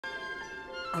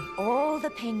Of all the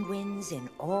penguins in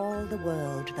all the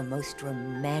world, the most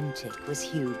romantic was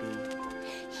Hubie.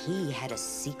 He had a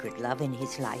secret love in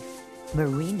his life,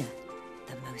 Marina,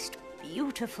 the most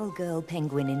beautiful girl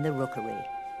penguin in the rookery.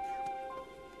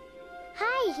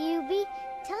 Hi, Hubie.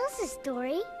 Tell us a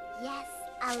story. Yes,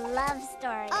 a love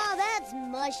story. Oh, that's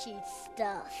mushy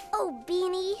stuff. Oh,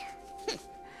 Beanie.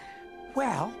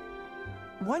 Well,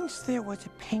 once there was a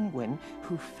penguin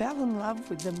who fell in love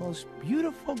with the most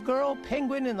beautiful girl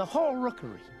penguin in the whole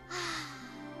rookery.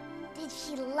 Did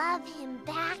she love him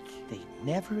back? They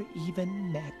never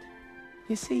even met.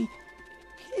 You see,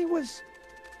 he was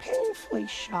painfully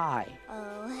shy.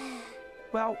 Oh.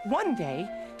 Well, one day,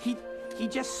 he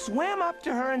just swam up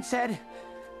to her and said,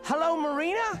 "Hello,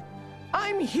 Marina.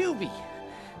 I'm Hubie,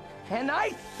 and I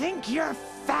think you're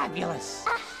fabulous."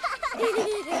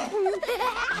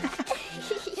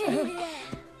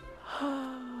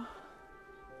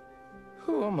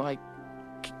 Who am I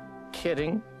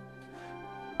kidding?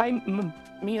 I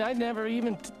mean, I never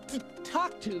even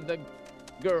talked to the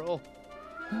girl.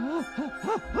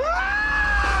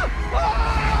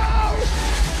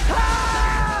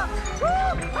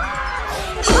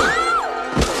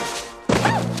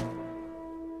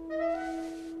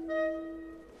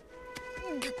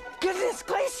 Goodness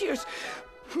glaciers!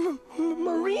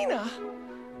 Marina!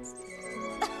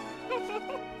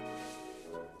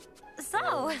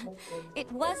 So,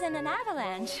 it wasn't an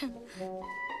avalanche.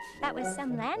 That was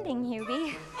some landing,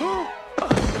 Hubie.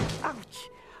 Ouch!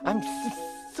 I'm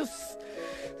so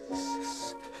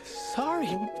sorry,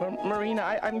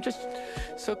 Marina. I'm just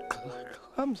so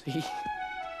clumsy.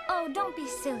 Oh, don't be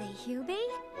silly, Hubie.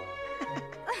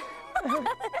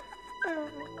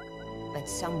 But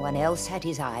someone else had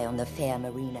his eye on the fair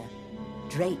Marina.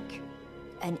 Drake,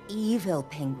 an evil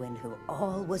penguin who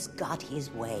always got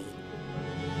his way.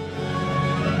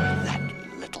 That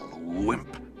little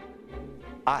wimp.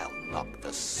 I'll knock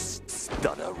the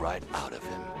stutter right out of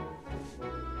him.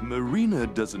 Marina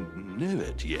doesn't know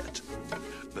it yet,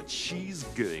 but she's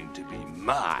going to be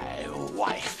my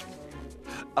wife.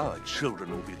 Our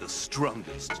children will be the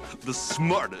strongest, the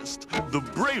smartest, the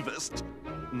bravest,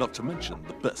 not to mention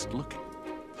the best looking.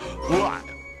 Why,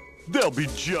 they'll be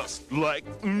just like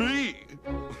me.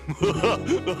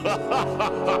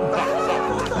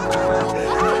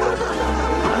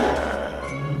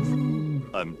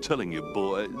 I'm telling you,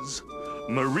 boys,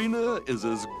 Marina is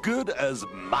as good as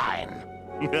mine.